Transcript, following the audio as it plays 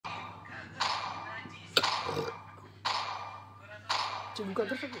bukan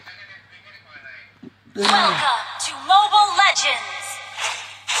terus aku. Welcome to Mobile Legends.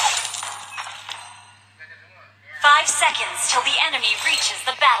 5 seconds till the enemy reaches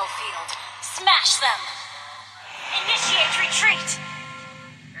the battlefield. Smash them. Initiate retreat.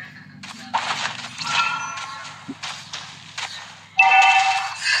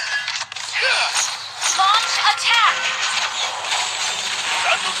 Launch attack.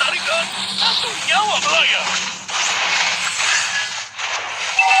 Satu tarikan, satu nyawa melayang.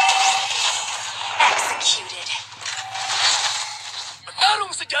 Executed.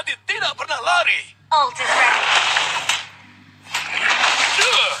 Petarung sejati tidak pernah lari. Ult is ready.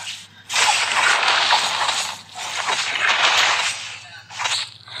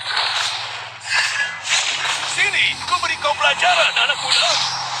 Sini, ku beri kau pelajaran, anak muda.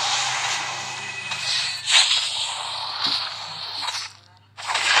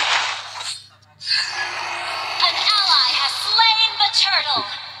 An ally has slain the turtle.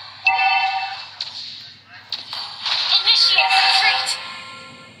 Initiate retreat.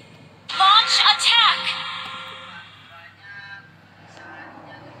 Launch attack.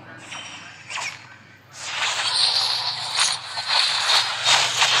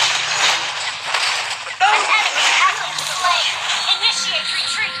 An enemy has been slain. Initiate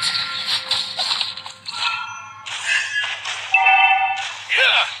retreat.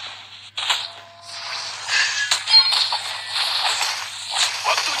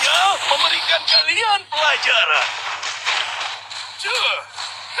 Waktunya memberikan kalian pelajaran.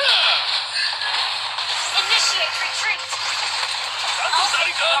 Initiate retreat. Satu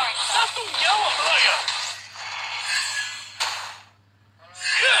tarikan, satu nyawa melayang.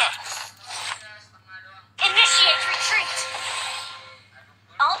 Initiate retreat.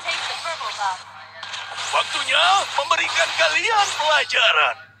 I'll take the purple buff. Waktunya memberikan kalian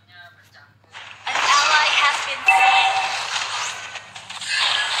pelajaran. An ally has been slain.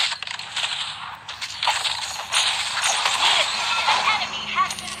 An enemy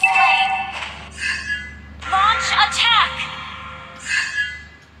has been slain. Launch attack.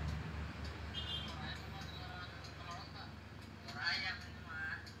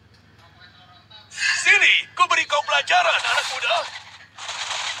 Sini, ku beri kau pelajaran, anak muda.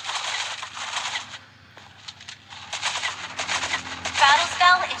 Battle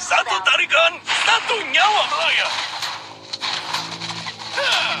spell is Satu down. tarikan, satu nyawa melayang.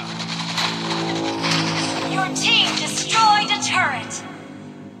 Your team destroyed a turret.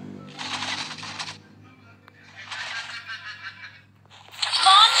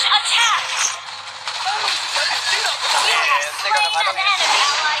 Launch attack. You have slain an enemy.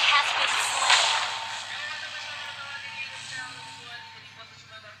 Ally has been slain.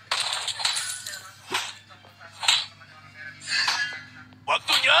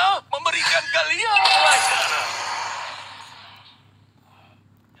 Waktunya memberikan kalian pelajaran.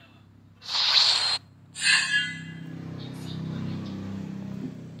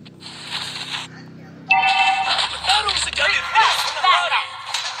 Petarung sejati tidak pernah lari.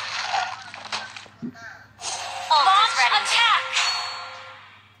 Launch attack.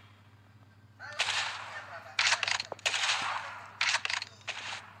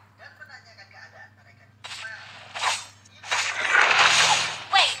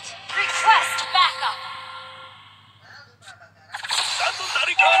 Wait, request backup. Satu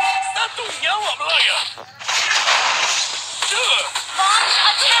tarikan, satu nyawa melayang. Launch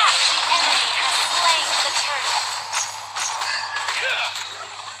attack. The enemy has slain the turtle.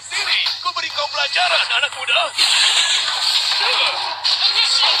 Sini, ku beri kau pelajaran, anak muda.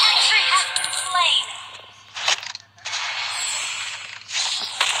 Initiate retreat has been slain.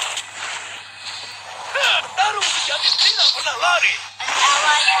 Petarung sejati tidak pernah lari. An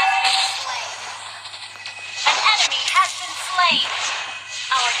ally has been slain. An enemy has been slain.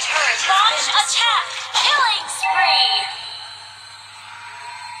 Our turret launch attack. Killing spree.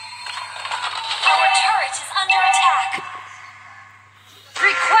 Our turret is under attack.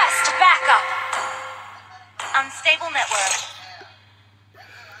 Request backup. Unstable network.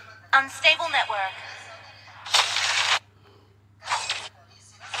 Unstable network.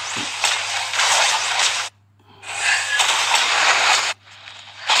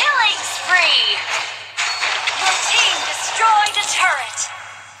 Killing spree. Your team destroyed a turret.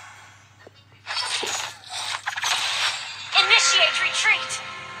 Initiate retreat.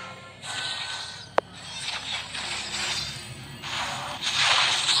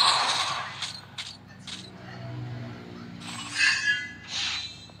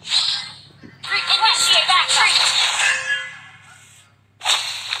 Request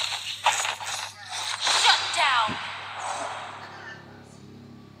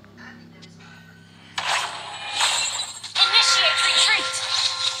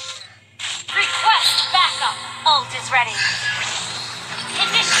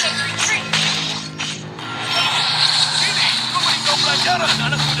pelajaran,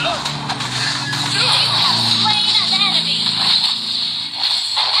 anak muda. You have slain an enemy.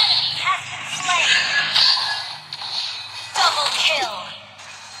 An enemy has been slain. Double kill.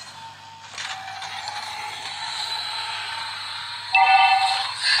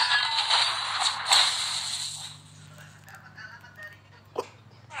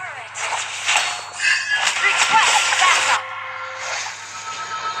 Request backup.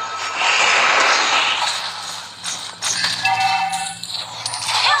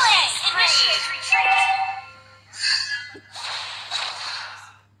 Killing. Initiate retreat.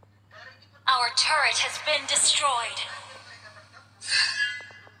 Our turret has been destroyed.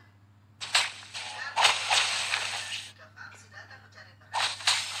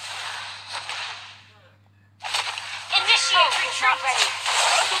 Initiate retreat. Not ready.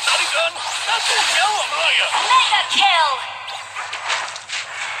 Satu tarikan, satu nyawa melayang. Mega kill.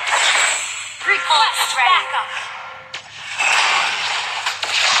 Request backup.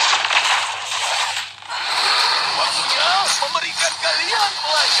 Waktunya memberikan kalian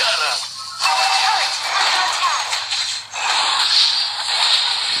pelajaran. Our turret is under attack.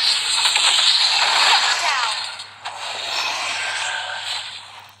 Shut down.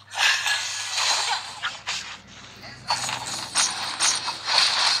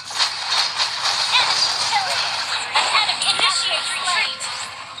 Enemy killing. An enemy initiate retreat.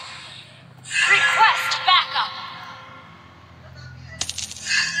 Request backup.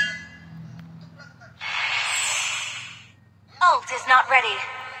 Ult is not ready.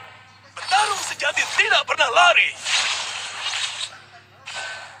 Petarung sejati tidak pernah lari.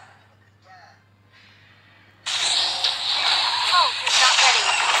 Ult is not ready.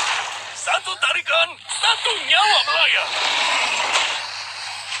 Satu tarikan, satu nyawa melayang.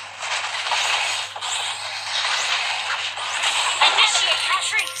 Initiate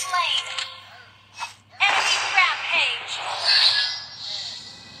retreat. Slain. Enemy rampage.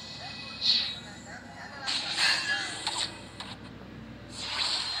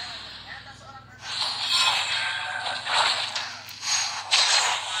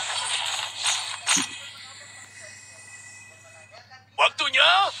 Waktunya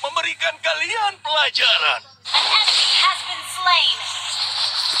memberikan kalian pelajaran. An enemy has been slain.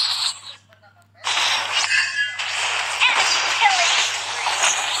 Enemy killing.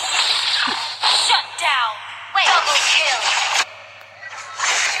 Shut down. Wait. Double kill.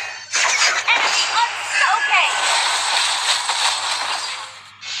 Enemy okay.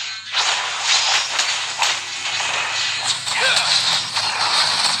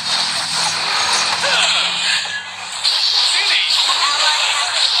 Sini, Ally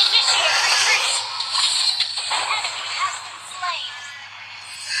has initiate retreat. An enemy has been slain.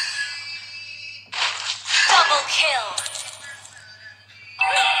 Double kill.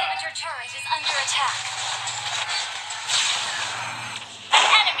 Our inhibitor turret is under attack. An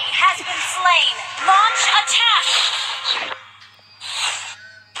enemy has been slain. Launch attack.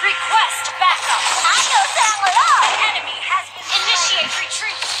 Request backup. I know sound at all. An enemy has been initiate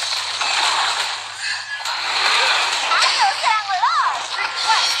retreat. I know sound at all.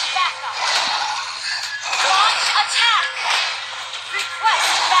 Request backup. Launch attack. Request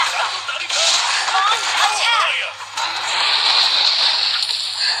backup. satu tarikan, Launch attack. melayang.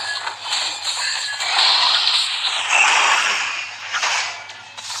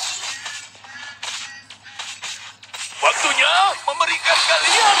 Waktunya memberikan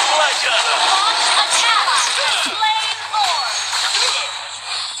kalian pelajaran. Launch attack. Slain Lord.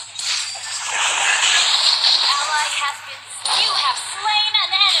 Ally has been. You have slain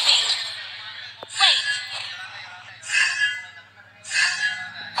an enemy. Wait.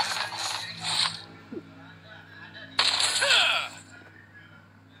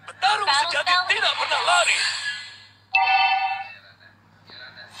 Petarung sejati tidak pernah lari.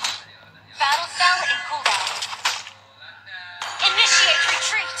 Battle spell in cooldown. Initiate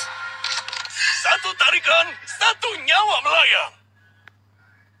retreat. Satu tarikan, satu nyawa melayang.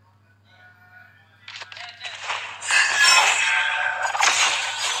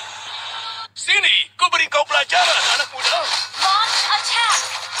 Sini, ku beri kau pelajaran, anak muda. Launch attack.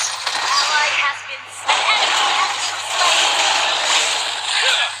 Ally has been. An enemy has been slain.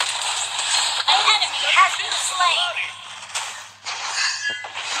 An enemy has been slain. Lari.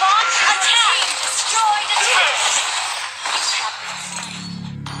 Launch attack. Destroyed a turret. You have been slain.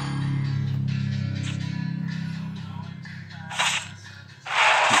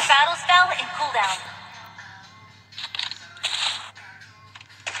 Battle spell in cooldown.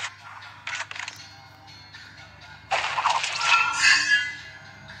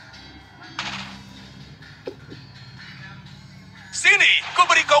 Sini, ku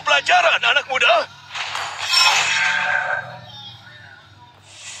beri kau pelajaran, anak muda.